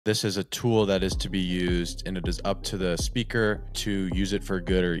This is a tool that is to be used, and it is up to the speaker to use it for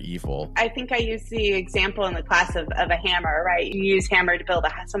good or evil. I think I use the example in the class of a hammer, right? You use hammer to build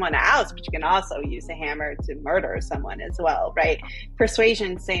someone a house, but you can also use a hammer to murder someone as well, right?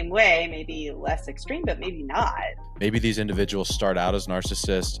 Persuasion, same way, maybe less extreme, but maybe not. Maybe these individuals start out as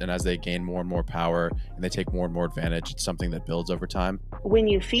narcissists, and as they gain more and more power and they take more and more advantage, it's something that builds over time. When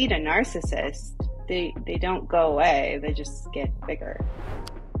you feed a narcissist, they don't go away, they just get bigger.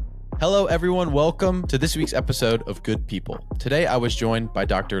 Hello, everyone. Welcome to this week's episode of Good People. Today, I was joined by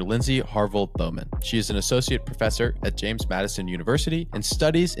Dr. Lindsey Harvell-Bowman. She is an associate professor at James Madison University and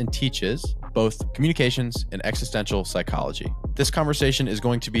studies and teaches both communications and existential psychology. This conversation is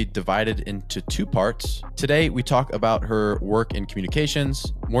going to be divided into two parts. Today, we talk about her work in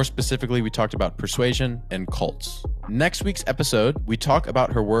communications. More specifically, we talked about persuasion and cults. Next week's episode, we talk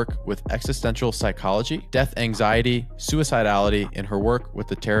about her work with existential psychology, death anxiety, suicidality, and her work with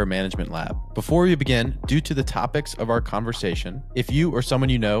the Terror Management Lab. Before we begin, due to the topics of our conversation, if you or someone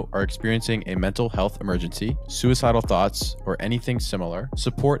you know are experiencing a mental health emergency, suicidal thoughts, or anything similar,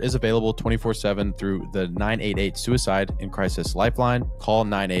 support is available 24/7 through the 988 Suicide and Crisis Lifeline. Call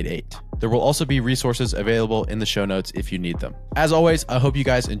 988. There will also be resources available in the show notes if you need them. As always, I hope you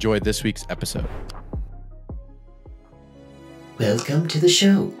guys enjoyed this week's episode. Welcome to the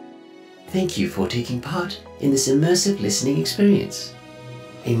show. Thank you for taking part in this immersive listening experience.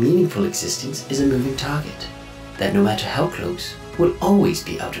 A meaningful existence is a moving target that, no matter how close, will always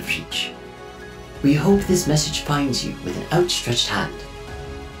be out of reach. We hope this message finds you with an outstretched hand.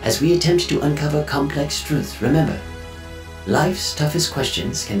 As we attempt to uncover complex truths, remember, life's toughest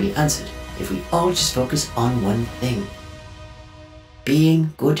questions can be answered if we all just focus on one thing: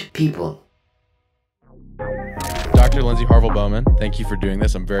 being good people. Dr. Lindsey Harvell-Bowman, thank you for doing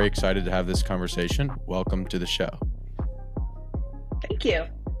this. I'm very excited to have this conversation. Welcome to the show. Thank you.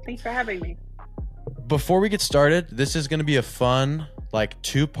 Thanks for having me. Before we get started, this is going to be a fun,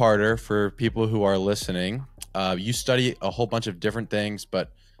 two-parter for people who are listening. You study a whole bunch of different things,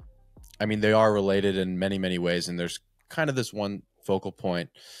 but they are related in many, many ways, and there's kind of this one focal point.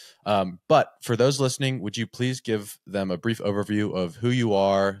 But for those listening, would you please give them a brief overview of who you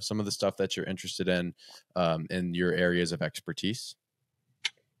are, some of the stuff that you're interested in your areas of expertise?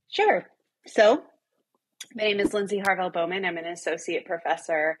 Sure. So, my name is Lindsey Harvell-Bowman. I'm an associate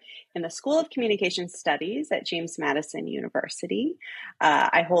professor in the School of Communication Studies at James Madison University.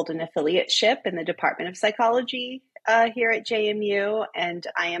 I hold an affiliateship in the Department of Psychology here at JMU, and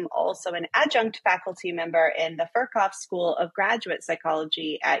I am also an adjunct faculty member in the Furkoff School of Graduate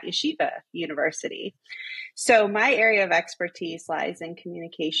Psychology at Yeshiva University. So my area of expertise lies in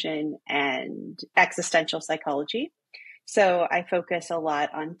communication and existential psychology. So I focus a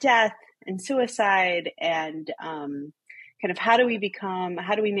lot on death and suicide and kind of how do we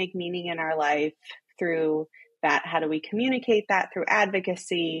make meaning in our life through that? How do we communicate that through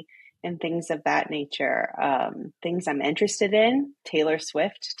advocacy and things of that nature? Things I'm interested in. Taylor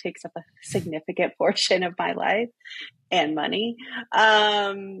Swift takes up a significant portion of my life and money,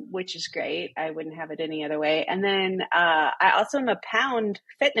 which is great. I wouldn't have it any other way. And then I also am a pound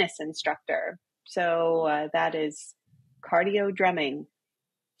fitness instructor. So that is cardio drumming.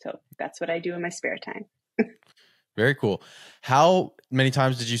 So that's what I do in my spare time. Very cool. How many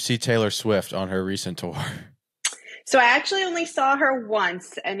times did you see Taylor Swift on her recent tour? So I actually only saw her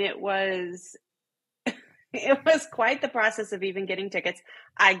once, and it was quite the process of even getting tickets.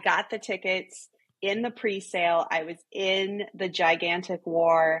 I got the tickets in the pre-sale. I was in the gigantic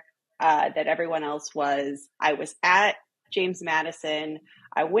war that everyone else was. I was at James Madison.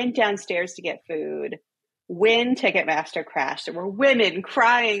 I went downstairs to get food. When Ticketmaster crashed, there were women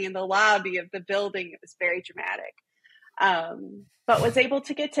crying in the lobby of the building. It was very dramatic, but was able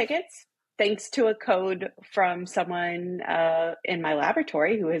to get tickets thanks to a code from someone in my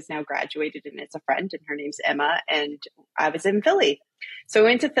laboratory who has now graduated and is a friend, and her name's Emma, and I was in Philly. So I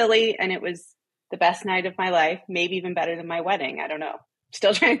went to Philly, and it was the best night of my life, maybe even better than my wedding. I don't know.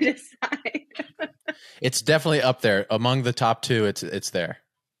 Still trying to decide. It's definitely up there. Among the top two, it's there.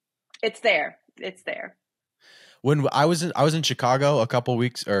 It's there. It's there. When I was in Chicago a couple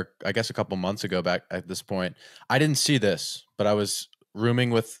weeks, or I guess a couple months ago back at this point, I didn't see this, but I was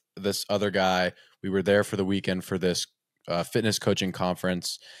rooming with this other guy. We were there for the weekend for this fitness coaching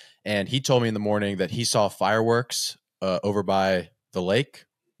conference. And he told me in the morning that he saw fireworks over by the lake.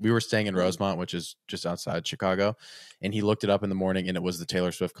 We were staying in Rosemont, which is just outside Chicago. And he looked it up in the morning, and it was the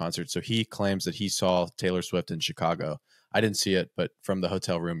Taylor Swift concert. So he claims that he saw Taylor Swift in Chicago. I didn't see it, but from the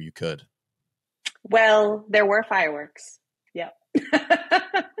hotel room, you could. Well, there were fireworks. Yep.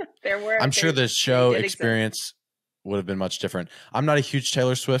 I'm sure the show experience would have been much different. I'm not a huge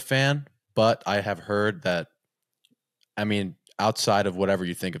Taylor Swift fan, but I have heard that, I mean, outside of whatever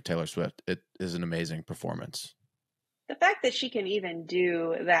you think of Taylor Swift, it is an amazing performance. The fact that she can even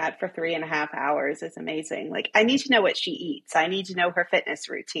do that for 3.5 hours is amazing. Like, I need to know what she eats. I need to know her fitness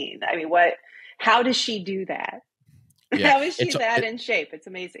routine. I mean, how does she do that? Yeah. How is she in shape? It's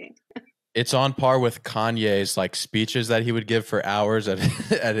amazing. It's on par with Kanye's like speeches that he would give for hours at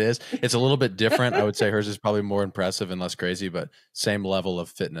his. It's a little bit different. I would say hers is probably more impressive and less crazy, but same level of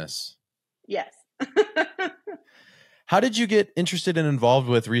fitness. Yes. How did you get interested and involved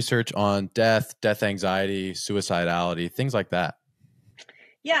with research on death anxiety, suicidality, things like that?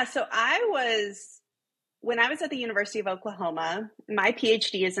 Yeah, so when I was at the University of Oklahoma, my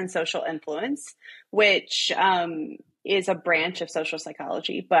PhD is in social influence, which is a branch of social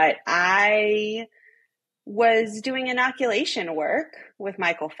psychology, but I was doing inoculation work with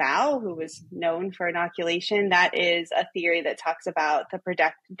Michael Fowl, who was known for inoculation. That is a theory that talks about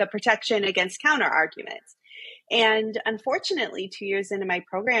the protection against counter arguments. And unfortunately, 2 years into my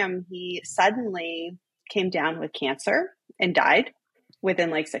program, he suddenly came down with cancer and died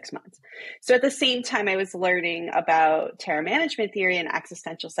within like 6 months. So at the same time, I was learning about terror management theory and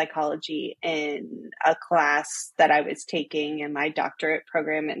existential psychology in a class that I was taking in my doctorate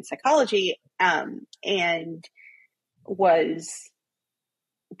program in psychology, and was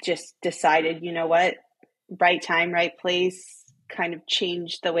just decided, you know what, right time, right place, kind of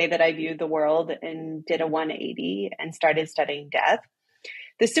changed the way that I viewed the world and did a 180 and started studying death.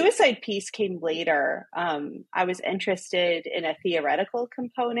 The suicide piece came later. I was interested in a theoretical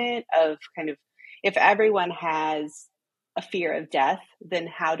component of kind of, if everyone has a fear of death, then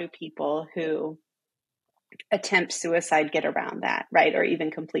how do people who attempt suicide get around that, right? Or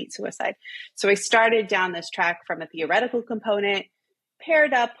even complete suicide. So I started down this track from a theoretical component,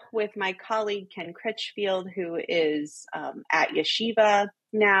 paired up with my colleague, Ken Critchfield, who is at Yeshiva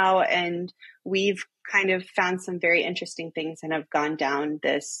now. And we've kind of found some very interesting things and have gone down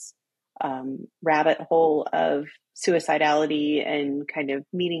this rabbit hole of suicidality and kind of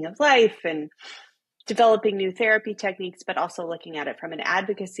meaning of life and developing new therapy techniques, but also looking at it from an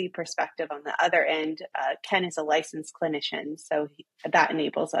advocacy perspective on the other end. Ken is a licensed clinician, so that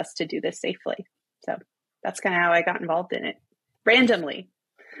enables us to do this safely. So that's kind of how I got involved in it. Randomly.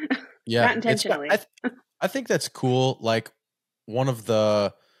 Yeah. Not intentionally. I think that's cool. Like, one of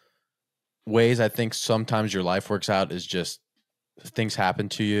the ways I think sometimes your life works out is just things happen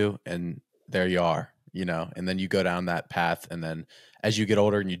to you and there you are, you know, and then you go down that path. And then as you get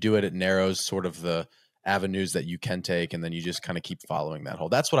older and you do it, it narrows sort of the avenues that you can take. And then you just kind of keep following that whole.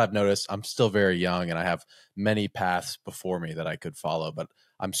 That's what I've noticed. I'm still very young and I have many paths before me that I could follow, but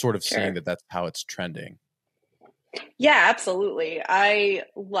I'm sort of seeing that that's how it's trending. Yeah, absolutely. I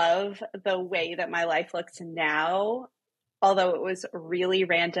love the way that my life looks now, although it was really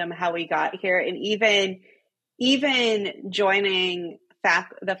random how we got here. And even joining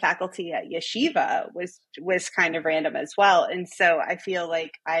the faculty at Yeshiva was kind of random as well. And so I feel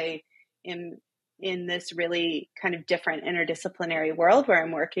like I am in this really kind of different interdisciplinary world where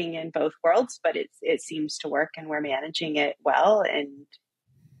I'm working in both worlds, but it seems to work and we're managing it well. And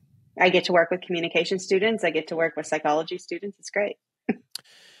I get to work with communication students. I get to work with psychology students. It's great.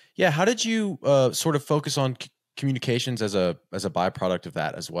 Yeah. How did you sort of focus on communications as a byproduct of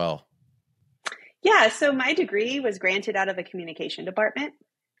that as well? Yeah. So my degree was granted out of the communication department.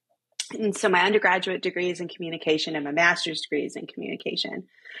 And so my undergraduate degree is in communication and my master's degree is in communication.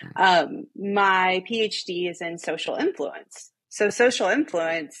 My PhD is in social influence. So social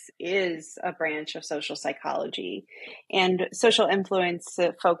influence is a branch of social psychology, and social influence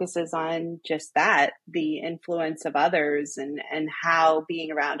focuses on just that, the influence of others and how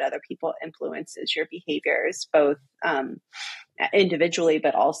being around other people influences your behaviors, both individually,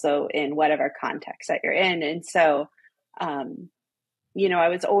 but also in whatever context that you're in. And so, you know, I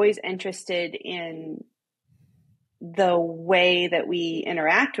was always interested in the way that we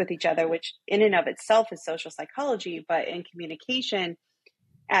interact with each other, which in and of itself is social psychology, but in communication,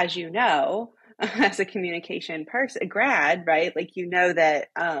 as you know, as a communication grad, right? Like, you know that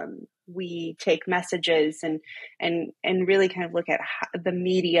we take messages and really kind of look at the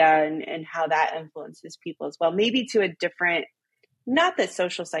media and how that influences people as well. Maybe to a different, not that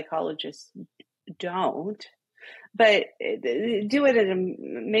social psychologists don't, but do it at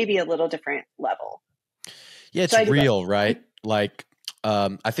maybe a little different level. Yeah, it's real, right? Like,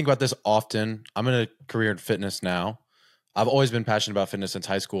 I think about this often. I'm in a career in fitness now. I've always been passionate about fitness since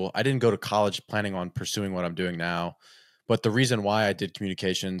high school. I didn't go to college planning on pursuing what I'm doing now. But the reason why I did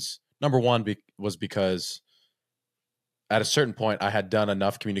communications, number one, was because at a certain point, I had done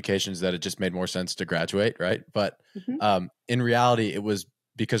enough communications that it just made more sense to graduate, right? But in reality, it was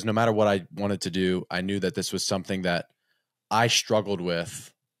because no matter what I wanted to do, I knew that this was something that I struggled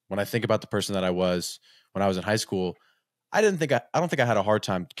with. When I think about the person that I was when I was in high school, I don't think I had a hard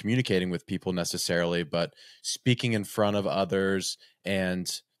time communicating with people necessarily, but speaking in front of others and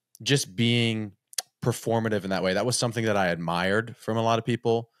just being performative in that way, that was something that I admired from a lot of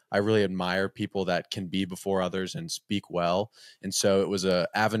people. I really admire people that can be before others and speak well. And so it was an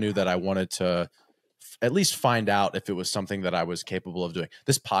avenue that I wanted to at least find out if it was something that I was capable of doing.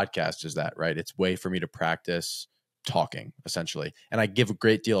 This podcast is that, right? It's a way for me to practice talking, essentially. And I give a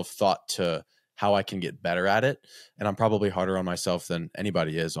great deal of thought to how I can get better at it. And I'm probably harder on myself than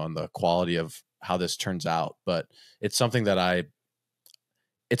anybody is on the quality of how this turns out. But it's something that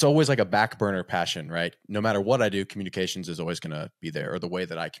it's always like a back burner passion, right? No matter what I do, communications is always going to be there, or the way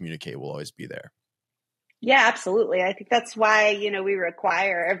that I communicate will always be there. Yeah, absolutely. I think that's why, we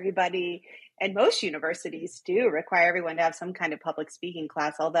require everybody, and most universities do require everyone to have some kind of public speaking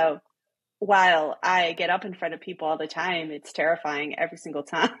class. Although while I get up in front of people all the time, it's terrifying every single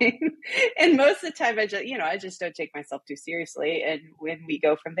time. And most of the time I just don't take myself too seriously. And when we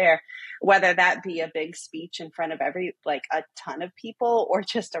go from there, whether that be a big speech in front of a ton of people, or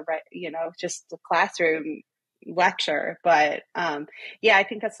just just a classroom lecture. But I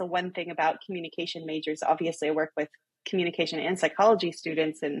think that's the one thing about communication majors. Obviously, I work with communication and psychology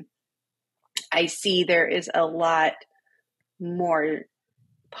students, and I see there is a lot more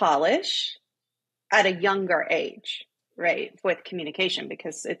polish at a younger age, right, with communication,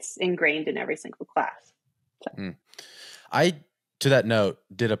 because it's ingrained in every single class. So. I, to that note,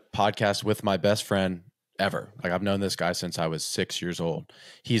 did a podcast with my best friend ever. Like, I've known this guy since I was 6 years old.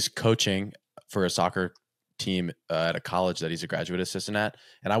 He's coaching for a soccer team at a college that he's a graduate assistant at.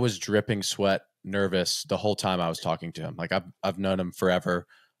 And I was dripping sweat, nervous the whole time I was talking to him. Like, I've known him forever.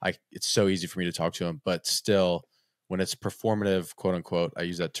 It's so easy for me to talk to him, but still, when it's performative, quote unquote, I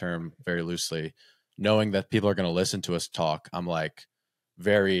use that term very loosely, knowing that people are going to listen to us talk, I'm like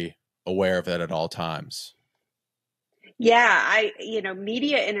very aware of that at all times. Yeah,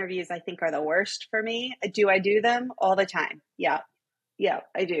 media interviews, I think, are the worst for me. Do I do them all the time? Yeah,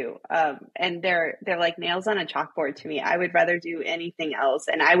 I do. And they're like nails on a chalkboard to me. I would rather do anything else.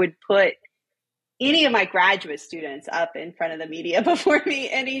 And I would put any of my graduate students up in front of the media before me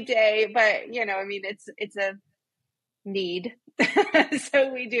any day. But, it's a need.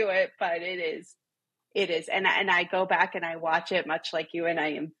 So we do it, but it is. And I go back and I watch it much like you, and I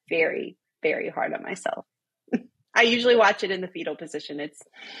am very, very hard on myself. I usually watch it in the fetal position. It's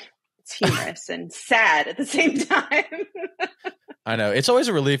humorous and sad at the same time. I know. It's always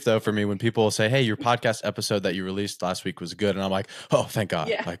a relief though for me when people say, "Hey, your podcast episode that you released last week was good." And I'm like, "Oh, thank God."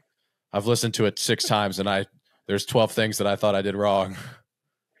 Yeah. Like, I've listened to it 6 times and there's 12 things that I thought I did wrong.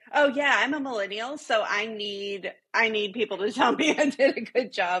 Oh yeah, I'm a millennial, so I need people to tell me I did a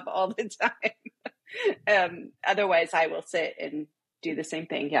good job all the time. Otherwise, I will sit and do the same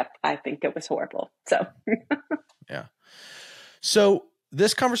thing. Yep, I think it was horrible. So yeah. So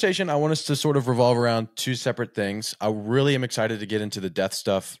this conversation, I want us to sort of revolve around 2 separate things. I really am excited to get into the death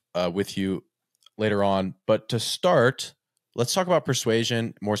stuff with you later on. But to start, let's talk about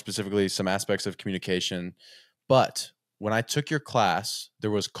persuasion, more specifically, some aspects of communication. But when I took your class,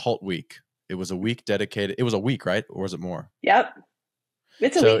 there was Cult Week. It was a week dedicated. It was a week, right? Or was it more? Yep.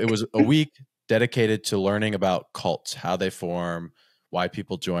 It's a week. So it was a week dedicated to learning about cults, how they form, why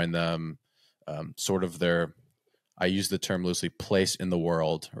people join them, sort of their, I use the term loosely, place in the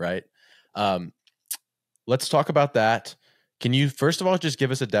world, right? Let's talk about that. Can you, first of all, just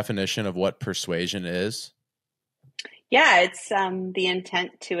give us a definition of what persuasion is? Yeah, it's the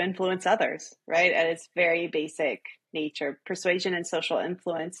intent to influence others, right? At its very basic nature. Persuasion and social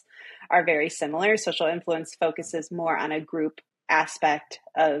influence are very similar. Social influence focuses more on a group aspect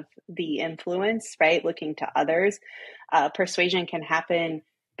of the influence, right? Looking to others. Persuasion can happen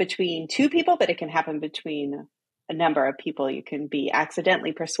between 2 people, but it can happen between a number of people. You can be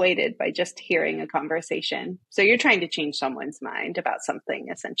accidentally persuaded by just hearing a conversation. So you're trying to change someone's mind about something,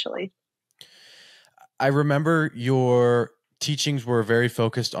 essentially. I remember your teachings were very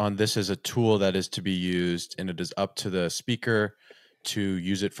focused on this as a tool that is to be used, and it is up to the speaker to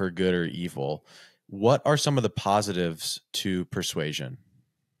use it for good or evil. What are some of the positives to persuasion?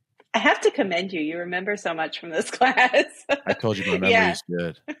 I have to commend you. You remember so much from this class. I told you my memory is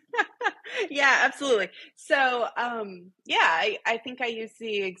good. Yeah, absolutely. So, I think I use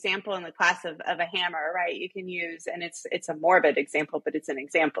the example in the class of a hammer, right? You can use, and it's a morbid example, but it's an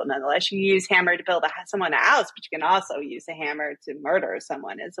example nonetheless. You use hammer to build someone a house, but you can also use a hammer to murder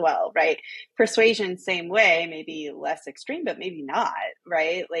someone as well, right? Persuasion, same way, maybe less extreme, but maybe not,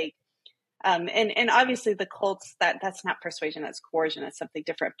 right? Like, and obviously the cults, that's not persuasion, that's coercion, that's something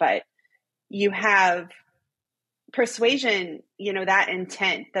different. But you have persuasion, that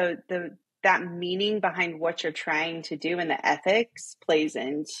intent, that meaning behind what you're trying to do, and the ethics plays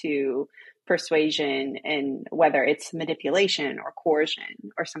into persuasion, and whether it's manipulation or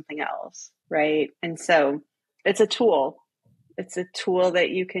coercion or something else, right? And so it's a tool. It's a tool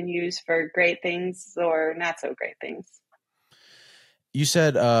that you can use for great things or not so great things. You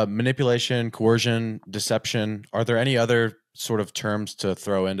said manipulation, coercion, deception. Are there any other sort of terms to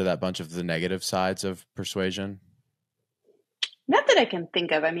throw into that bunch of the negative sides of persuasion? Not that I can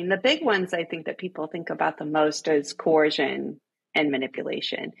think of. I mean, the big ones I think that people think about the most is coercion and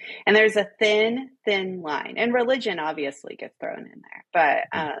manipulation. And there's a thin line. And religion obviously gets thrown in there. But,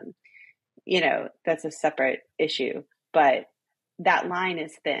 that's a separate issue. But that line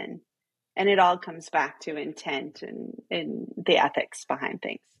is thin. And it all comes back to intent and the ethics behind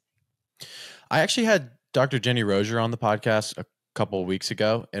things. I actually had Dr. Jenny Rozier on the podcast a couple of weeks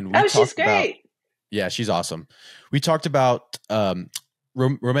ago. And she's great. Yeah, she's awesome. We talked about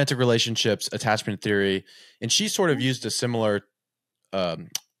romantic relationships, attachment theory, and she sort of used a similar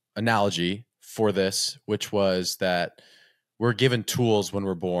analogy for this, which was that we're given tools when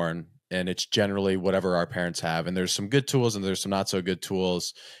we're born, and it's generally whatever our parents have. And there's some good tools and there's some not so good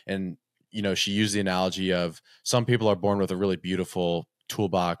tools. And, she used the analogy of some people are born with a really beautiful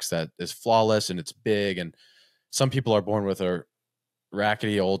toolbox that is flawless and it's big. And some people are born with a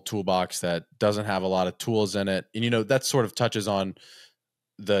rackety old toolbox that doesn't have a lot of tools in it. And, that sort of touches on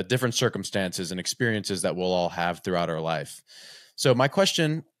the different circumstances and experiences that we'll all have throughout our life. So my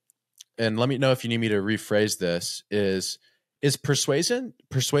question, and let me know if you need me to rephrase this, is persuasion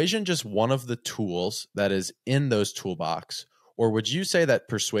just one of the tools that is in those toolbox? Or would you say that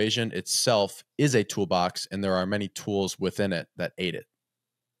persuasion itself is a toolbox and there are many tools within it that aid it?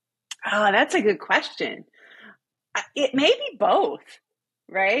 Oh, that's a good question. It may be both,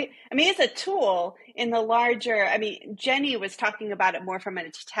 right? I mean, it's a tool in the larger, Jenny was talking about it more from an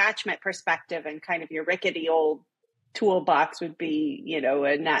attachment perspective, and kind of your rickety old toolbox would be,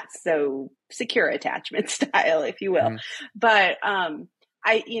 a not so secure attachment style, if you will. Mm-hmm. But,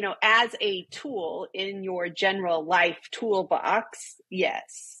 as a tool in your general life toolbox,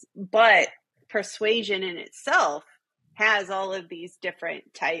 yes. But persuasion in itself has all of these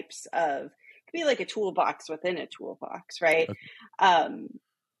different types of, be like a toolbox within a toolbox, right? Okay.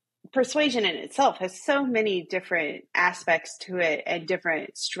 Persuasion in itself has so many different aspects to it and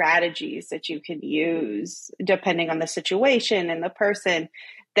different strategies that you can use depending on the situation and the person,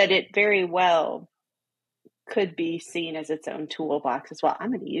 that it very well could be seen as its own toolbox as well. I'm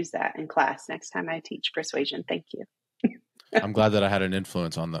going to use that in class next time I teach persuasion. Thank you. I'm glad that I had an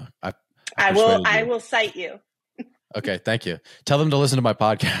influence on the. I will cite you. Okay, thank you. Tell them to listen to my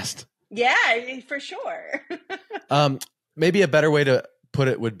podcast. Yeah, for sure. Maybe a better way to put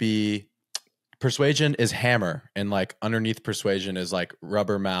it would be persuasion is hammer, and like underneath persuasion is like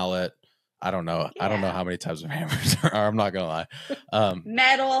rubber mallet. I don't know. Yeah. I don't know how many types of hammers there are. I'm not going to lie.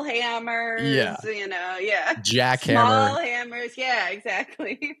 Metal hammers, yeah. Jackhammer. Small hammers. Yeah,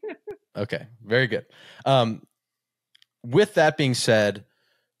 exactly. Okay. Very good. With that being said,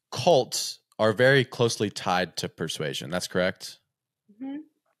 cults are very closely tied to persuasion. That's correct? Mm-hmm.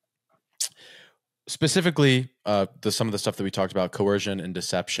 Specifically, some of the stuff that we talked about, coercion and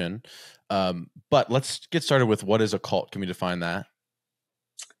deception. But let's get started with what is a cult. Can we define that?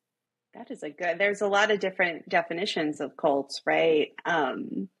 That is there's a lot of different definitions of cults, right?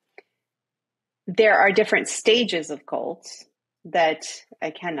 There are different stages of cults that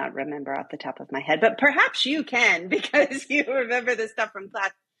I cannot remember off the top of my head, but perhaps you can because you remember this stuff from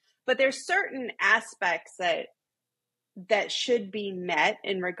class. But there's certain aspects that should be met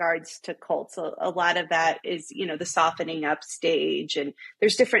in regards to cults. A lot of that is, the softening up stage, and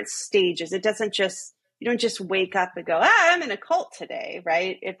there's different stages. It doesn't you don't just wake up and go, I'm in a cult today,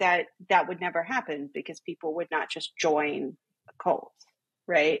 right? If that would never happen, because people would not just join a cult,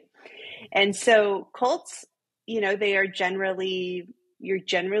 right? And so cults, they are you're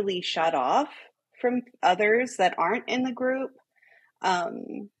generally shut off from others that aren't in the group.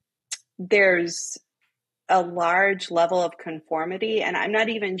 There's a large level of conformity, and I'm not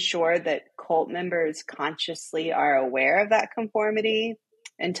even sure that cult members consciously are aware of that conformity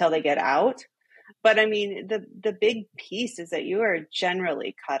until they get out. But the big piece is that you are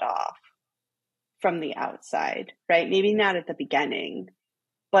generally cut off from the outside, right? Maybe not at the beginning,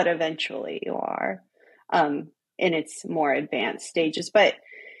 but eventually you are in its more advanced stages. But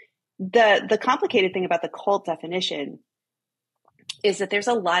the complicated thing about the cult definition is that there's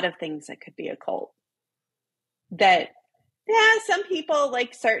a lot of things that could be a cult. That, yeah, some people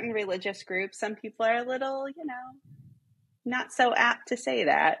like certain religious groups, some people are a little, not so apt to say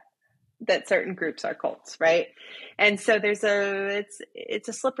that certain groups are cults, right? And so it's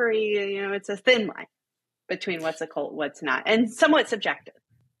a slippery, it's a thin line between what's a cult, what's not, and somewhat subjective.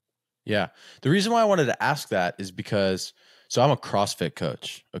 Yeah. The reason why I wanted to ask that is because, so I'm a CrossFit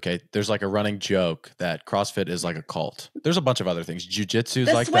coach. Okay. There's like a running joke that CrossFit is like a cult. There's a bunch of other things. Jiu-jitsu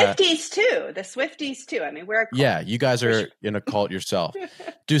is like that. The Swifties too. I mean, we're a cult. Yeah. You guys are in a cult yourself.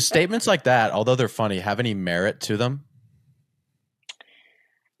 Do statements like that, although they're funny, have any merit to them?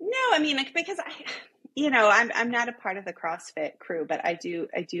 No, I mean, because I'm not a part of the CrossFit crew, but I do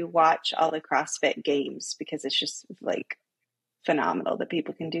watch all the CrossFit games because it's just like phenomenal that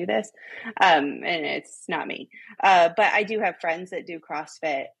people can do this. And it's not me. But I do have friends that do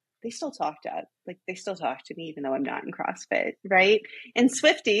CrossFit. They still talk to me, even though I'm not in CrossFit. Right. And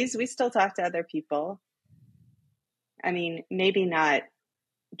Swifties, we still talk to other people. I mean, maybe not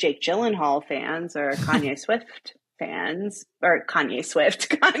Jake Gyllenhaal fans or Kanye Swift fans, or Kanye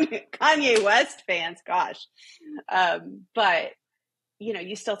West fans. Gosh. But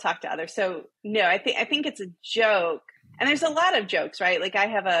you still talk to others. So no, I think it's a joke. And there's a lot of jokes, right? Like I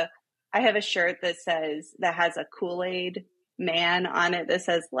have a shirt that has a Kool-Aid man on it that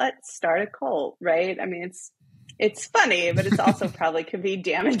says, "Let's start a cult," right? I mean, it's funny, but it's also probably could be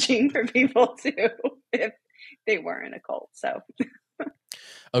damaging for people too if they were in a cult. So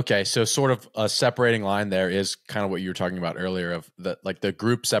okay, so sort of a separating line there is kind of what you were talking about earlier, of the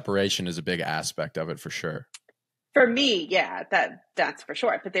group separation is a big aspect of it for sure. For me, yeah, that's for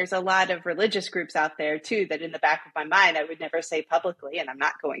sure. But there's a lot of religious groups out there too that in the back of my mind I would never say publicly, and I'm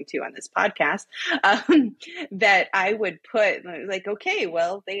not going to on this podcast, that I would put like, okay,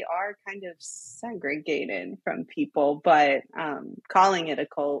 well, they are kind of segregated from people, but calling it a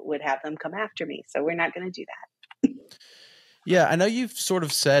cult would have them come after me. So we're not going to do that. Yeah, I know you've sort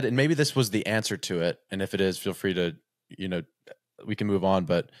of said, and maybe this was the answer to it, and if it is, feel free to, we can move on,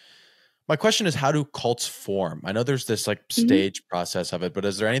 but my question is, how do cults form? I know there's this like stage process of it, but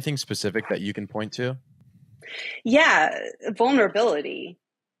is there anything specific that you can point to? Yeah, vulnerability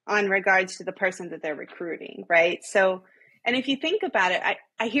on regards to the person that they're recruiting, right? So, and if you think about it,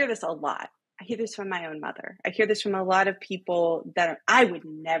 I hear this a lot. I hear this from my own mother. I hear this from a lot of people I would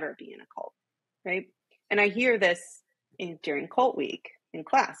never be in a cult, right? And I hear this during cult week in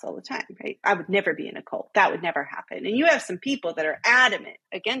class all the time, right? I would never be in a cult. That would never happen. And you have some people that are adamant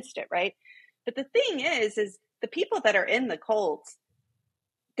against it, right? But the thing is the people that are in the cults,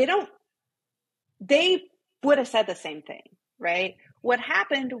 they would have said the same thing, right? What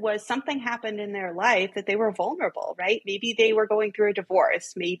happened was something happened in their life that they were vulnerable, right? Maybe they were going through a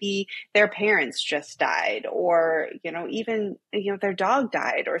divorce. Maybe their parents just died, or, even, their dog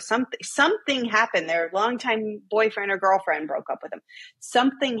died, or something happened. Their longtime boyfriend or girlfriend broke up with them.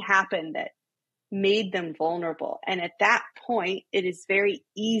 Something happened that made them vulnerable. And at that point, it is very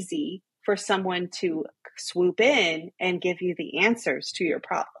easy for someone to swoop in and give you the answers to your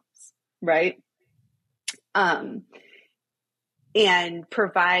problems, right? And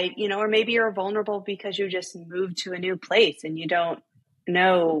provide, or maybe you're vulnerable because you just moved to a new place and you don't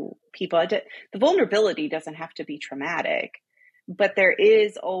know people. The vulnerability doesn't have to be traumatic, but there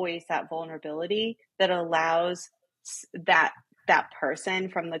is always that vulnerability that allows that person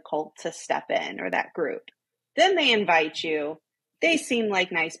from the cult to step in, or that group. Then they invite you. They seem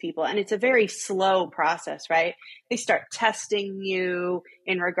like nice people, and it's a very slow process, right? They start testing you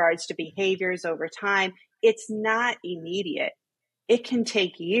in regards to behaviors over time. It's not immediate. It can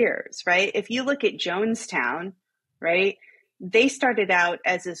take years, right? If you look at Jonestown, right, they started out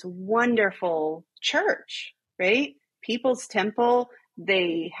as this wonderful church, right? People's Temple.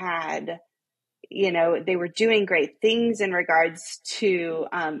 They had, they were doing great things in regards to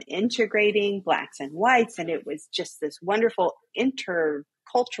integrating Blacks and whites. And it was just this wonderful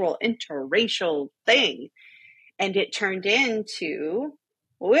intercultural, interracial thing. And it turned into,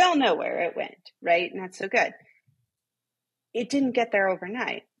 well, we all know where it went, right? Not so good. It didn't get there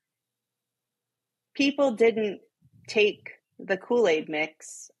overnight. People didn't take the Kool-Aid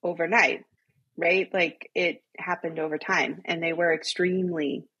mix overnight, right? Like, it happened over time, and they were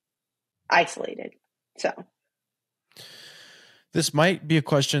extremely isolated. So this might be a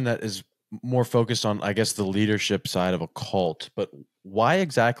question that is more focused on, I guess, the leadership side of a cult, but why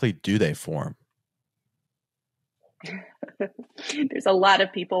exactly do they form? There's a lot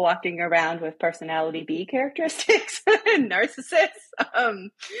of people walking around with personality B characteristics, narcissists.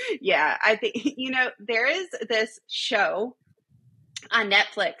 Yeah, I think, there is this show on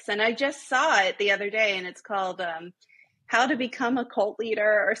Netflix, and I just saw it the other day, and it's called How to Become a Cult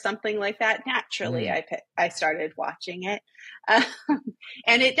Leader or something like that. Naturally, I started watching it.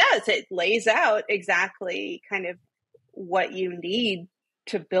 And it lays out exactly kind of what you need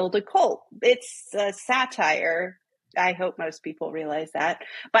to build a cult. It's a satire. I hope most people realize that,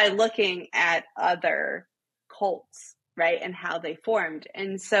 by looking at other cults, right, and how they formed.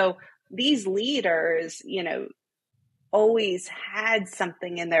 And so these leaders, always had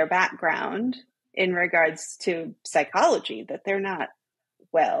something in their background in regards to psychology that they're not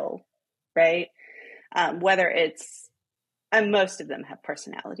well, right? Whether it's, and most of them have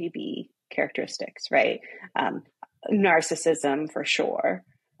personality B characteristics, right? Narcissism for sure.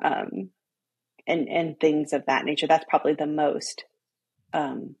 And things of that nature. That's probably the most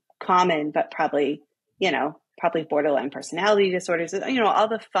common, but probably borderline personality disorders, all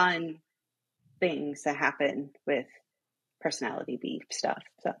the fun things that happen with personality B stuff.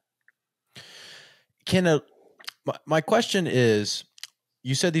 So my question is,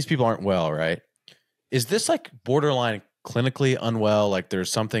 you said these people aren't well, right? Is this like borderline clinically unwell? Like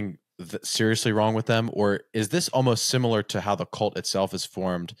there's something seriously wrong with them? Or is this almost similar to how the cult itself is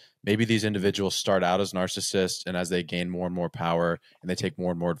formed? Maybe these individuals start out as narcissists, and as they gain more and more power and they take more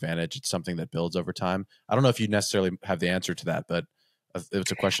and more advantage, it's something that builds over time. I don't know if you necessarily have the answer to that, but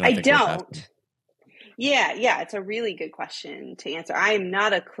it's a question I think worth asking. Yeah, it's a really good question to answer. I am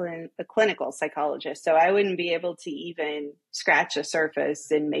not a clinical psychologist, so I wouldn't be able to even scratch the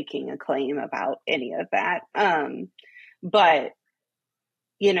surface in making a claim about any of that. But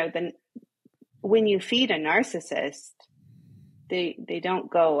when you feed a narcissist, they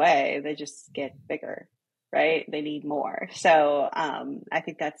don't go away; they just get bigger, right? They need more. So I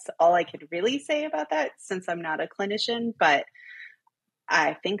think that's all I could really say about that, since I'm not a clinician, but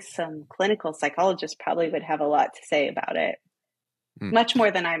I think some clinical psychologists probably would have a lot to say about it, much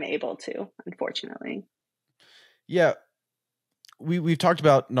more than I'm able to, unfortunately. Yeah. We've talked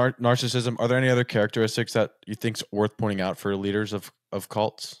about narcissism. Are there any other characteristics that you think's worth pointing out for leaders of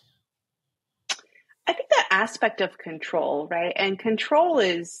cults? I think the aspect of control, right? And control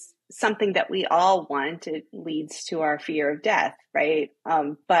is something that we all want. It leads to our fear of death, right?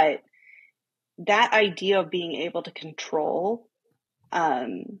 But that idea of being able to control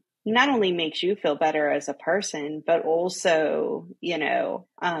not only makes you feel better as a person, but also,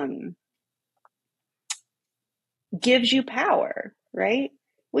 gives you power, right?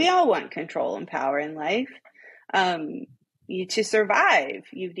 We all want control and power in life. To survive,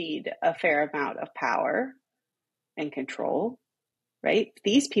 you need a fair amount of power and control, right?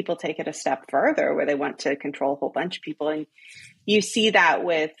 These people take it a step further, where they want to control a whole bunch of people. And you see that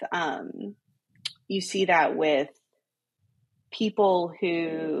with people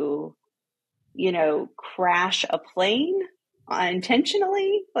who, crash a plane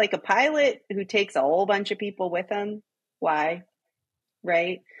intentionally, like a pilot who takes a whole bunch of people with him. Why?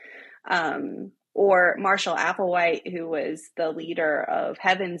 Right? Or Marshall Applewhite, who was the leader of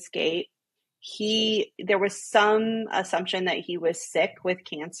Heaven's Gate. There was some assumption that he was sick with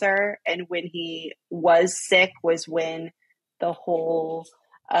cancer. And when he was sick was when the whole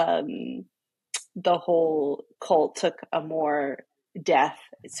cult took a more death,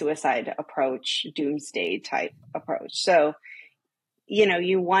 suicide approach, doomsday type approach. So,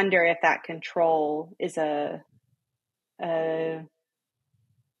 you wonder if that control is a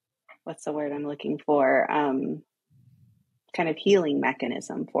what's the word I'm looking for? Kind of healing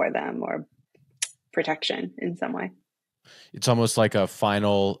mechanism for them, or protection in some way. It's almost like a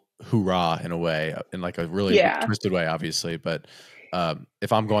final hoorah in a way, in like a really twisted way, obviously. But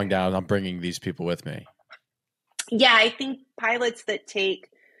if I'm going down, I'm bringing these people with me. Yeah, I think pilots that take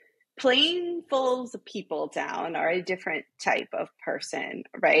planefuls of people down are a different type of person,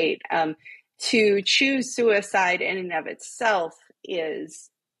 right? To choose suicide in and of itself is,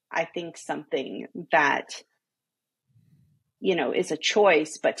 I think, something that, is a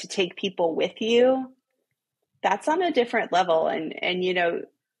choice, but to take people with you, that's on a different level. And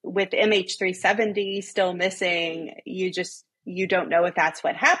with MH370 still missing, you don't know if that's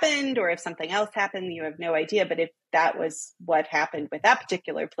what happened or if something else happened. You have no idea. But if that was what happened with that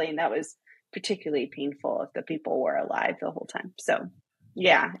particular plane, that was particularly painful if the people were alive the whole time. So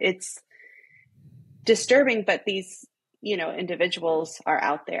yeah, it's disturbing, but these, individuals are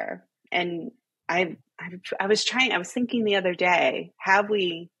out there. And I was thinking the other day, I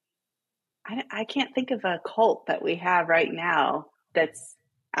can't think of a cult that we have right now that's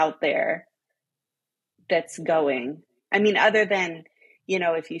out there that's going. I mean, other than,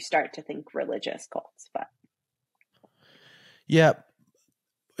 if you start to think religious cults, but. Yeah.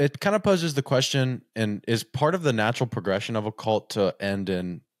 It kind of poses the question, and is part of the natural progression of a cult to end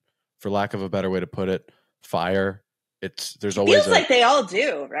in, for lack of a better way to put it, fire. There's always feels like they all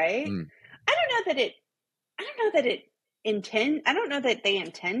do, right? Mm. I don't know that they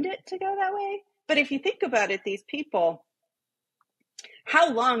intend it to go that way. But if you think about it, these people,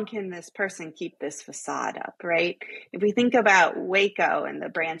 how long can this person keep this facade up, right? If we think about Waco and the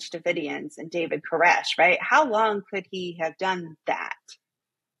Branch Davidians and David Koresh, right? How long could he have done that,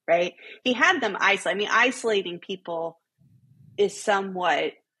 right? He had them isolate. I mean, isolating people is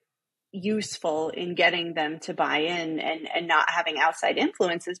somewhat useful in getting them to buy in and not having outside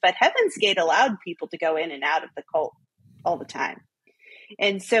influences. But Heaven's Gate allowed people to go in and out of the cult all the time.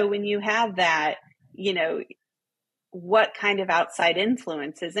 And so when you have that, what kind of outside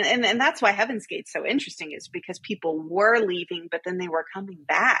influences, and that's why Heaven's Gate's so interesting, is because people were leaving, but then they were coming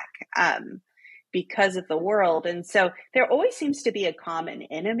back because of the world. And so there always seems to be a common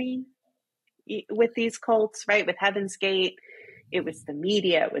enemy with these cults, right? With Heaven's Gate, it was the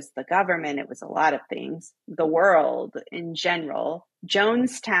media, it was the government, it was a lot of things, the world in general.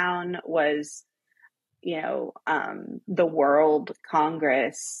 Jonestown was, the World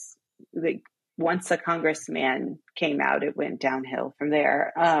Congress. Once a congressman came out, it went downhill from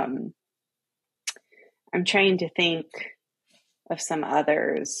there. I'm trying to think of some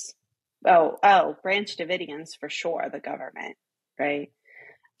others. Branch Davidians for sure, the government, right?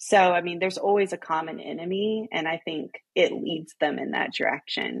 So, I mean, there's always a common enemy, and I think it leads them in that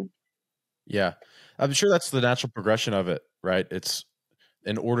direction. Yeah. I'm sure that's the natural progression of it, right? It's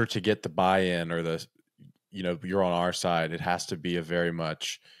in order to get the buy-in or you're on our side, it has to be a very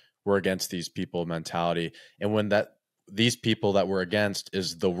much we're against these people mentality. And when these people that we're against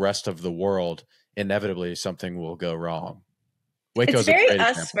is the rest of the world, inevitably something will go wrong. Waco's it's very a great us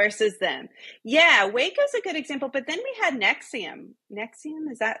example. Versus them. Yeah, Waco's a good example. But then we had Nexium. Nexium,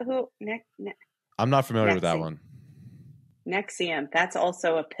 is that who? I'm not familiar Nexium. with that one. Nexium, that's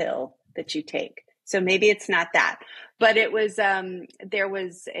also a pill that you take. So maybe it's not that. But it was, there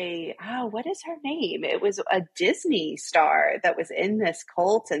was what is her name? It was a Disney star that was in this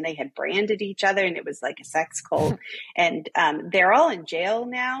cult, and they had branded each other, and it was like a sex cult. And they're all in jail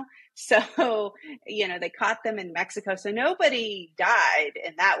now. So, they caught them in Mexico. So nobody died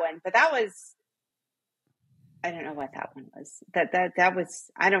in that one. But that was, I don't know what that one was. That was,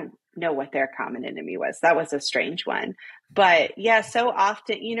 I don't know what their common enemy was. That was a strange one. But yeah, so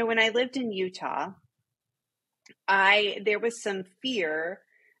often, when I lived in Utah, there was some fear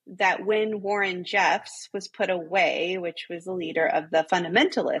that when Warren Jeffs was put away, which was the leader of the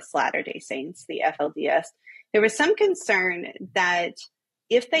fundamentalist Latter-day Saints, the FLDS, there was some concern that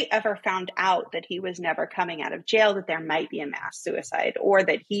if they ever found out that he was never coming out of jail, that there might be a mass suicide, or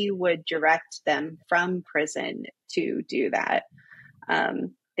that he would direct them from prison to do that.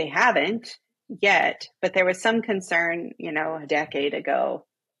 They haven't yet, but there was some concern, a decade ago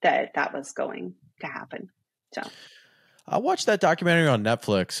that was going to happen. So I watched that documentary on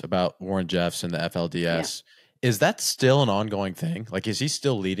Netflix about Warren Jeffs and the FLDS. Yeah. Is that still an ongoing thing? Like, is he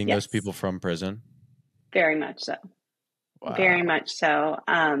still leading those people from prison? Very much so. Wow. Very much so.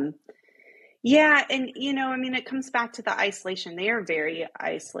 Yeah. And, it comes back to the isolation. They are very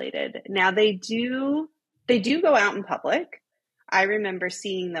isolated. Now they do go out in public. I remember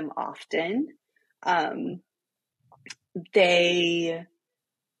seeing them often. They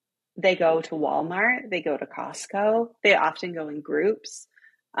go to Walmart, they go to Costco, they often go in groups.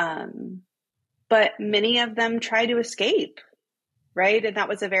 But many of them try to escape, right? And that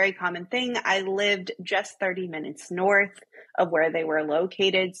was a very common thing. I lived just 30 minutes north of where they were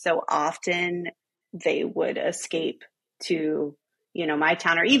located. So often they would escape to, my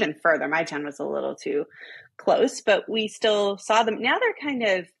town, or even further. My town was a little too close, but we still saw them. Now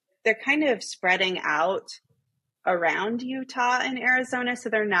they're kind of spreading out around Utah and Arizona. So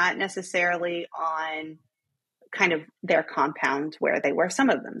they're not necessarily on kind of their compound where they were. Some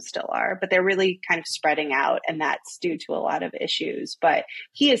of them still are, but they're really kind of spreading out, and that's due to a lot of issues. But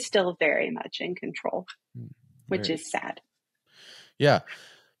he is still very much in control, which is sad. Yeah.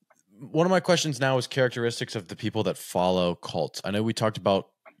 One of my questions now is characteristics of the people that follow cults. I know we talked about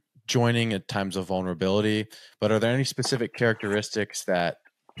joining at times of vulnerability, but are there any specific characteristics that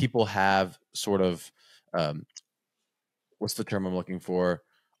people have sort of, what's the term I'm looking for,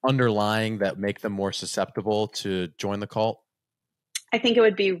 underlying that make them more susceptible to join the cult? I think it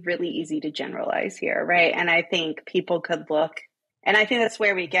would be really easy to generalize here, right? And I think people could look, and I think that's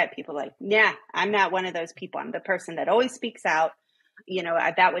where we get people like, yeah, I'm not one of those people. I'm the person that always speaks out.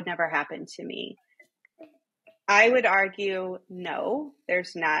 That would never happen to me. I would argue no,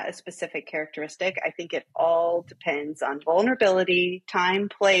 there's not a specific characteristic. I think it all depends on vulnerability, time,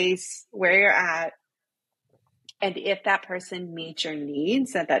 place, where you're at, and if that person meets your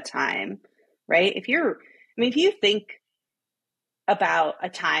needs at that time, right? If you think about a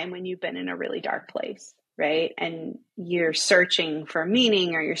time when you've been in a really dark place, right? And you're searching for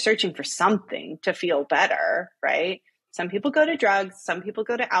meaning or you're searching for something to feel better, right? Some people go to drugs, some people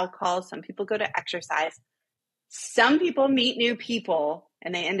go to alcohol, some people go to exercise. Some people meet new people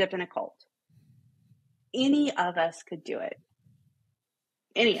and they end up in a cult. Any of us could do it.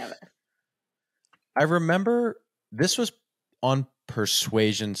 Any of us. I remember this was on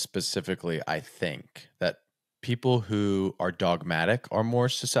persuasion specifically, I think, that people who are dogmatic are more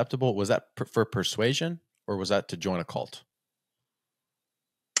susceptible. Was that for persuasion or was that to join a cult?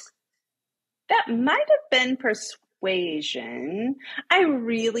 That might have been persuasion. I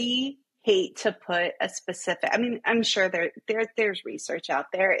really hate to put a specific, I'm sure there's research out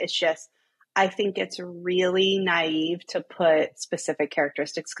there. It's just, I think it's really naive to put specific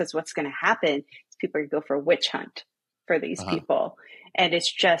characteristics because what's going to happen is people are going to go for a witch hunt for these people. And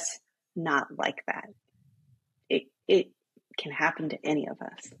it's just not like that. It can happen to any of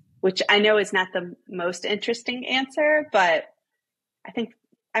us, which I know is not the most interesting answer, but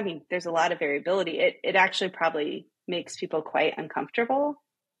there's a lot of variability. It actually probably makes people quite uncomfortable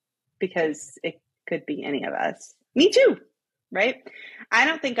because it could be any of us. Me too, right? I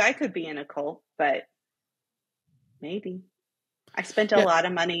don't think I could be in a cult, but maybe. I spent a lot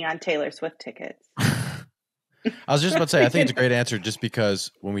of money on Taylor Swift tickets. I was just about to say, I think it's a great answer just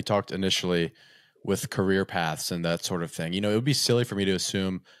because when we talked initially with career paths and that sort of thing, it would be silly for me to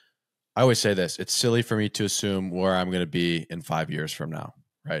assume, I always say this, it's silly for me to assume where I'm going to be in 5 years from now,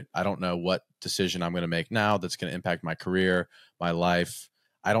 right? I don't know what decision I'm going to make now that's going to impact my career, my life.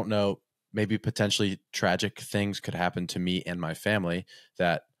 I don't know, maybe potentially tragic things could happen to me and my family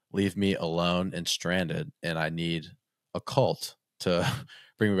that leave me alone and stranded, and I need a cult to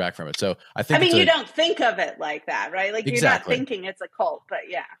bring me back from it. So I think you don't think of it like that, right? Like exactly. You're not thinking it's a cult, but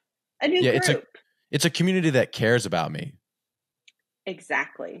a new group. It's a community that cares about me.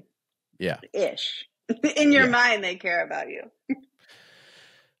 Exactly. Yeah. Ish. In your mind, they care about you.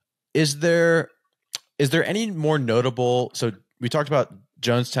 Is there any more notable? So we talked about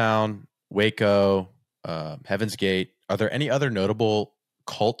Jonestown, Waco, Heaven's Gate. Are there any other notable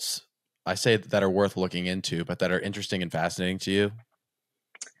cults, I say, that are worth looking into, but that are interesting and fascinating to you?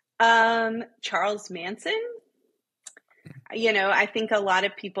 Charles Manson. I think a lot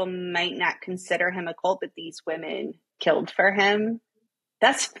of people might not consider him a cult, but these women killed for him.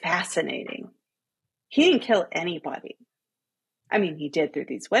 That's fascinating. He didn't kill anybody. He did through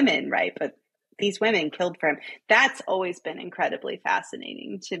these women, right? But these women killed for him. That's always been incredibly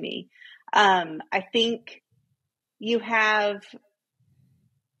fascinating to me. I think you have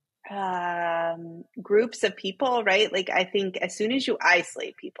groups of people, right? Like, I think as soon as you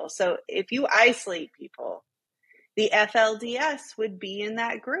isolate people, so if you isolate people, the FLDS would be in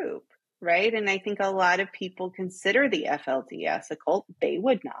that group, right? And I think a lot of people consider the FLDS a cult. They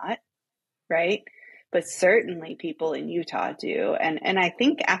would not, right? But certainly people in Utah do. And I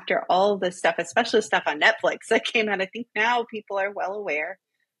think after all this stuff, especially stuff on Netflix that came out, I think now people are well aware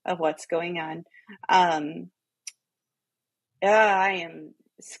of what's going on. I am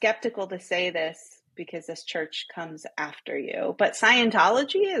skeptical to say this because this church comes after you, but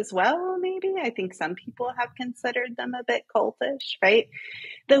Scientology as well, maybe. I think some people have considered them a bit cultish, right?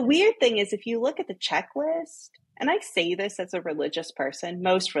 The weird thing is if you look at the checklist, and I say this as a religious person,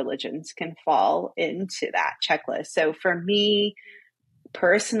 most religions can fall into that checklist. So for me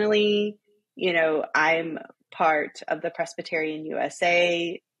personally, I'm part of the Presbyterian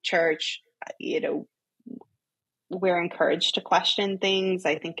USA Church. We're encouraged to question things.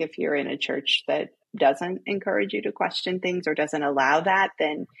 I think if you're in a church that doesn't encourage you to question things or doesn't allow that,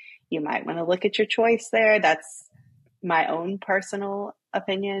 then you might want to look at your choice there. That's my own personal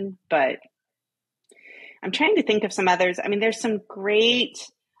opinion, but I'm trying to think of some others. There's some great,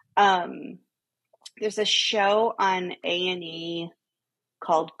 there's a show on A&E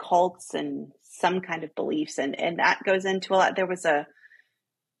called Cults and Some Kind of Beliefs. And that goes into a lot. There was a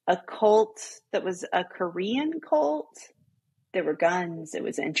cult that was a Korean cult. There were guns. It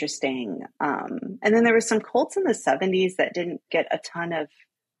was interesting. And then there were some cults in the 70s that didn't get a ton of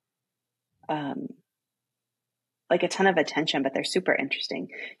attention, but they're super interesting.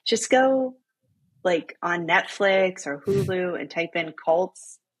 Just go on Netflix or Hulu and type in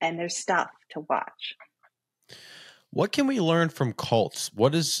cults and there's stuff to watch. What can we learn from cults?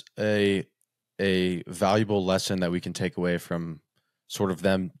 What is a valuable lesson that we can take away from sort of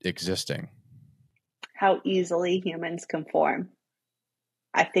them existing? how easily humans conform.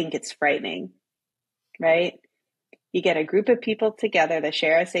 I think it's frightening, right? You get a group of people together that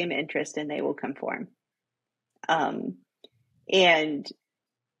share a same interest and they will conform. And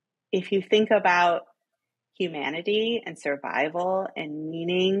if you think about humanity and survival and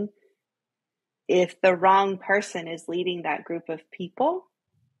meaning, if the wrong person is leading that group of people,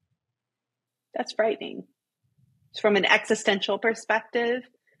 that's frightening. From an existential perspective,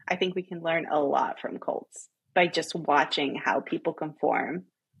 I think we can learn a lot from cults by just watching how people conform,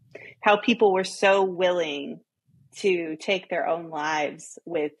 how people were so willing to take their own lives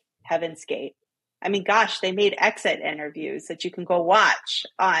with Heaven's Gate. I mean, gosh, they made exit interviews that you can go watch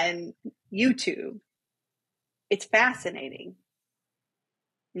on YouTube. It's fascinating.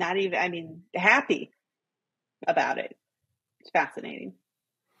 Happy about it. It's fascinating.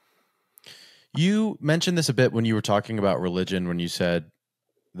 You mentioned this a bit when you were talking about religion, when you said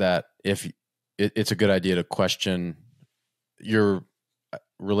that if it's a good idea to question your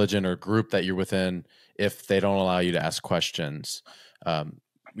religion or group that you're within if they don't allow you to ask questions.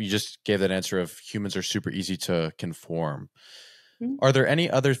 You just gave that answer of humans are super easy to conform. Mm-hmm. Are there any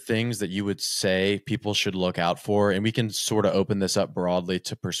other things that you would say people should look out for? And we can sort of open this up broadly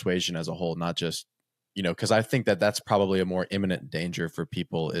to persuasion as a whole, not just, because I think that that's probably a more imminent danger for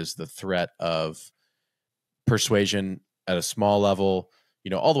people is the threat of persuasion at a small level,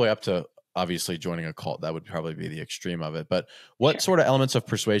 all the way up to obviously joining a cult. That would probably be the extreme of it. But what sort of elements of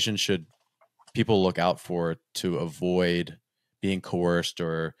persuasion should people look out for to avoid being coerced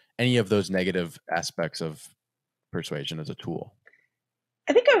or any of those negative aspects of persuasion as a tool?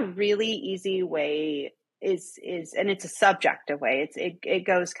 I think a really easy way is, and it's a subjective way. It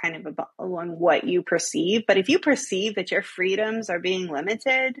goes kind of along what you perceive. But if you perceive that your freedoms are being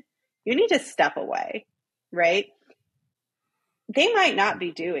limited, you need to step away, right? They might not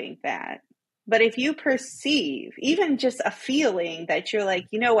be doing that. But if you perceive even just a feeling that you're like,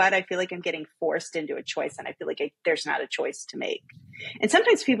 you know what, I feel like I'm getting forced into a choice and I feel like there's not a choice to make. And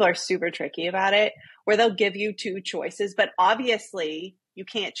sometimes people are super tricky about it where they'll give you two choices, but obviously you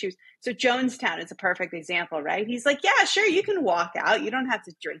can't choose. So Jonestown is a perfect example, right? He's like, yeah, sure, you can walk out. You don't have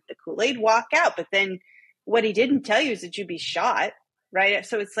to drink the Kool-Aid, walk out. But then what he didn't tell you is that you'd be shot, right?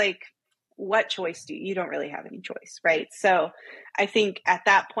 So it's like, what choice you don't really have any choice, right? So I think at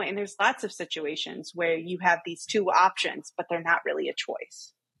that point, and there's lots of situations where you have these two options, but they're not really a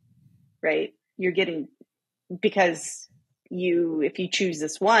choice, right? You're getting, because if you choose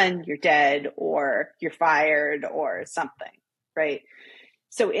this one, you're dead or you're fired or something, right?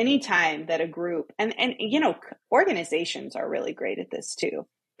 So anytime that a group, and organizations are really great at this too,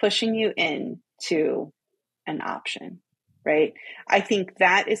 pushing you into an option, right? I think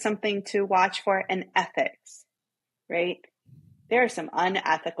that is something to watch for. And ethics, right? There are some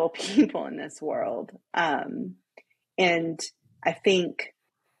unethical people in this world. And I think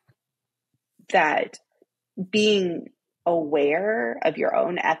that being aware of your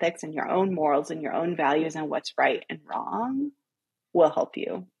own ethics and your own morals and your own values and what's right and wrong will help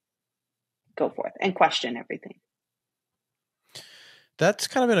you go forth and question everything. That's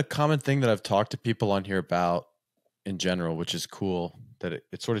kind of been a common thing that I've talked to people on here about in general, which is cool that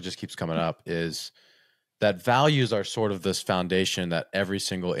it sort of just keeps coming up, is that values are sort of this foundation that every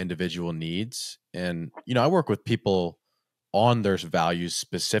single individual needs. And, I work with people on their values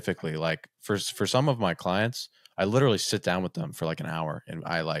specifically. Like for some of my clients, I literally sit down with them for like an hour and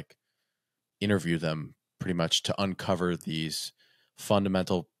I interview them pretty much to uncover these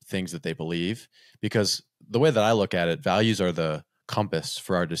fundamental things that they believe. Because the way that I look at it, values are the compass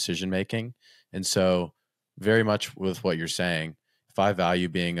for our decision making. And so very much with what you're saying, if I value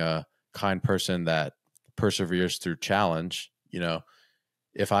being a kind person that perseveres through challenge,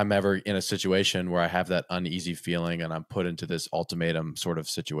 if I'm ever in a situation where I have that uneasy feeling and I'm put into this ultimatum sort of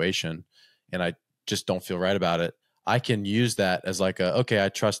situation and I just don't feel right about it, I can use that as okay, I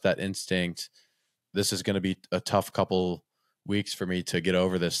trust that instinct. This is going to be a tough couple weeks for me to get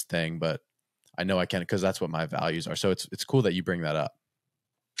over this thing, but I know I can because that's what my values are. So it's cool that you bring that up.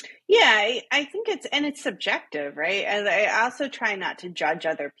 Yeah, I think it's subjective, right? And I also try not to judge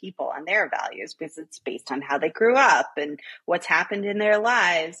other people on their values because it's based on how they grew up and what's happened in their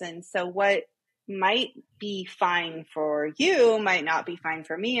lives. And so what might be fine for you might not be fine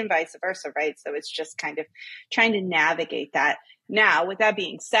for me and vice versa, right? So it's just kind of trying to navigate that. Now, with that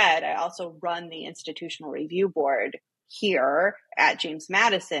being said, I also run the Institutional Review Board here at James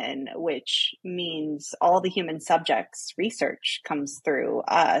Madison, which means all the human subjects research comes through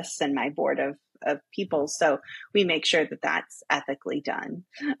us and my board of people. So we make sure that that's ethically done.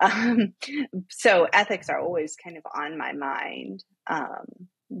 So ethics are always kind of on my mind.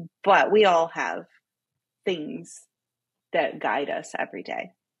 But we all have things that guide us every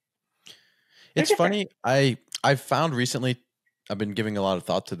day. It's funny. I've found recently, I've been giving a lot of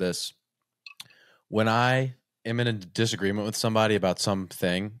thought to this. When I am in a disagreement with somebody about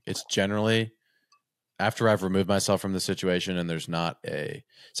something, it's generally after I've removed myself from the situation and there's not say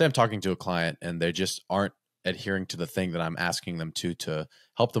I'm talking to a client and they just aren't adhering to the thing that I'm asking them to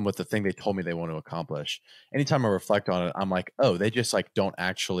help them with the thing they told me they want to accomplish. Anytime I reflect on it, I'm like, oh, they just like don't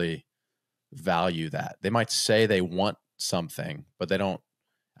actually value that. They might say they want something, but they don't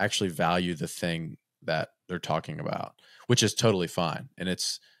actually value the thing that they're talking about, which is totally fine. And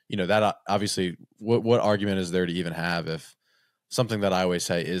it's, that obviously what argument is there to even have if something that I always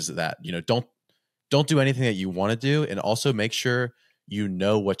say is that, don't do anything that you want to do, and also make sure you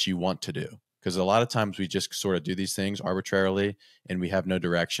know what you want to do. Because a lot of times we just sort of do these things arbitrarily and we have no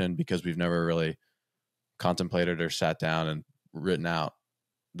direction because we've never really contemplated or sat down and written out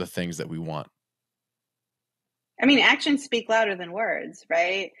the things that we want. I mean, actions speak louder than words,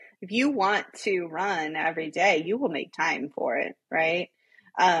 right? If you want to run every day, you will make time for it, right?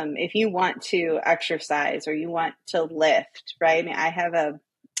 If you want to exercise or you want to lift, right? I mean, I have a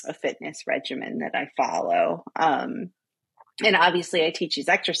fitness regimen that I follow. And obviously I teach these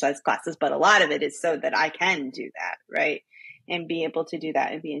exercise classes, but a lot of it is so that I can do that, right? And be able to do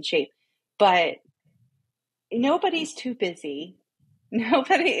that and be in shape. But nobody's too busy.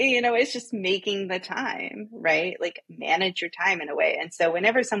 Nobody, it's just making the time, right? Like manage your time in a way. And so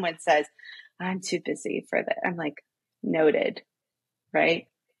whenever someone says, I'm too busy for that, I'm like, noted, right?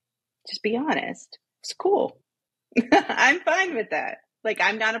 Just be honest. It's cool. I'm fine with that. Like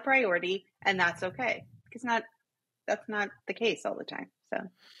I'm not a priority and that's okay. Because that's not the case all the time. So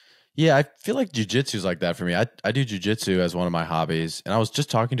yeah, I feel like jujitsu is like that for me. I do jujitsu as one of my hobbies. And I was just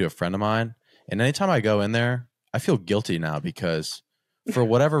talking to a friend of mine, and anytime I go in there, I feel guilty now because for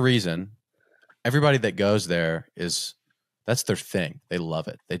whatever reason, everybody that goes there that's their thing. They love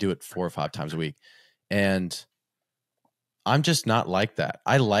it. They do it 4 or 5 times a week. And I'm just not like that.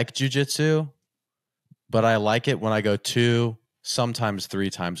 I like jujitsu, but I like it when I go 2, sometimes 3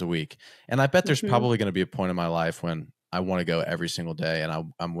 times a week. And I bet there's probably going to be a point in my life when I want to go every single day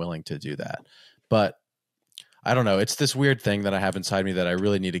and I'm willing to do that. But I don't know. It's this weird thing that I have inside me that I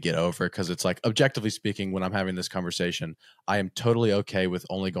really need to get over, because it's like, objectively speaking, when I'm having this conversation, I am totally okay with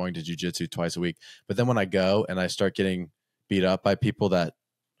only going to jujitsu twice a week. But then when I go and I start getting beat up by people that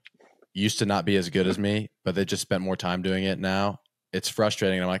used to not be as good as me, but they just spent more time doing it now, it's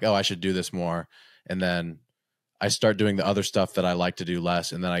frustrating. And I'm like, oh, I should do this more. And then I start doing the other stuff that I like to do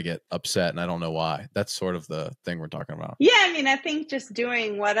less, and then I get upset and I don't know why. That's sort of the thing we're talking about. Yeah, I mean, I think just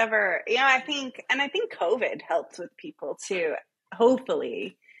doing whatever, I think COVID helped with people too,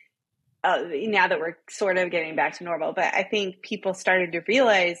 hopefully, now that we're sort of getting back to normal. But I think people started to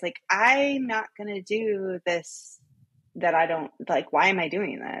realize, like, I'm not going to do this that I don't like. Why am I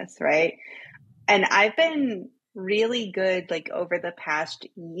doing this? Right. And I've been really good, like, over the past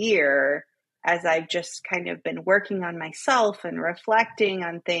year, as I've just kind of been working on myself and reflecting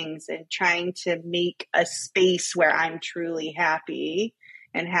on things and trying to make a space where I'm truly happy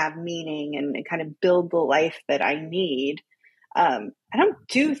and have meaning and kind of build the life that I need. I don't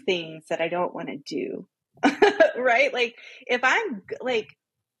do things that I don't want to do, right? Like, if I'm like,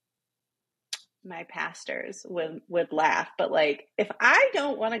 my pastors would laugh, but like, if I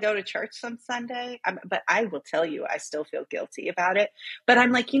don't want to go to church some Sunday, but I will tell you, I still feel guilty about it. But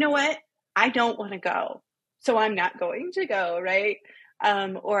I'm like, you know what? I don't want to go, so I'm not going to go, right?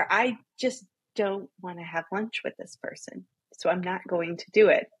 Or I just don't want to have lunch with this person, so I'm not going to do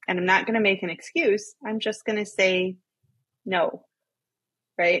it. And I'm not going to make an excuse. I'm just going to say no,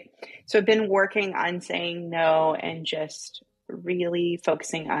 right? So I've been working on saying no and just really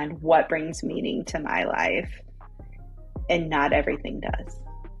focusing on what brings meaning to my life, and not everything does.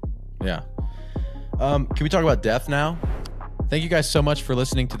 Yeah. Can we talk about death now? Thank you guys so much for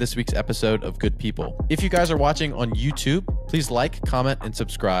listening to this week's episode of Good People. If you guys are watching on YouTube, please like, comment, and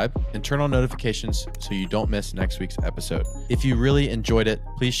subscribe, and turn on notifications so you don't miss next week's episode. If you really enjoyed it,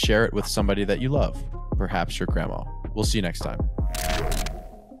 please share it with somebody that you love, perhaps your grandma. We'll see you next time.